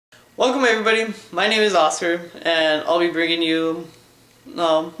Welcome everybody, my name is Oscar and I'll be bringing you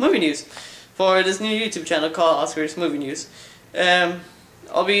movie news for this new YouTube channel called Oscar's Movie News.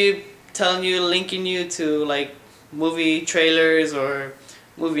 I'll be telling you, linking you to like movie trailers or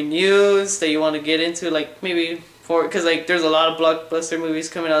movie news that you want to get into, like maybe because like there's a lot of blockbuster movies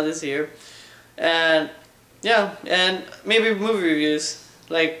coming out this year, and yeah, and maybe movie reviews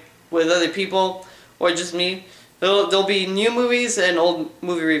like with other people or just me. There'll be new movies and old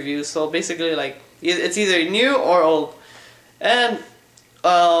movie reviews, so basically like it's either new or old. And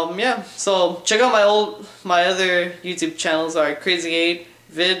yeah, so check out my other YouTube channels are Crazy 8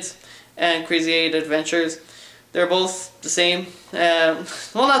 Vids and Crazy 8 Adventures. They're both the same, well,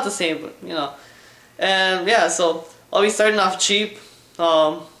 not the same, but you know. And yeah, so I'll be starting off cheap,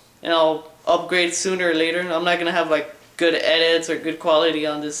 and I'll upgrade sooner or later. I'm not gonna have like good edits or good quality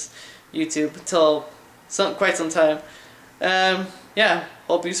on this YouTube until quite some time. Yeah,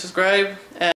 hope you subscribe. And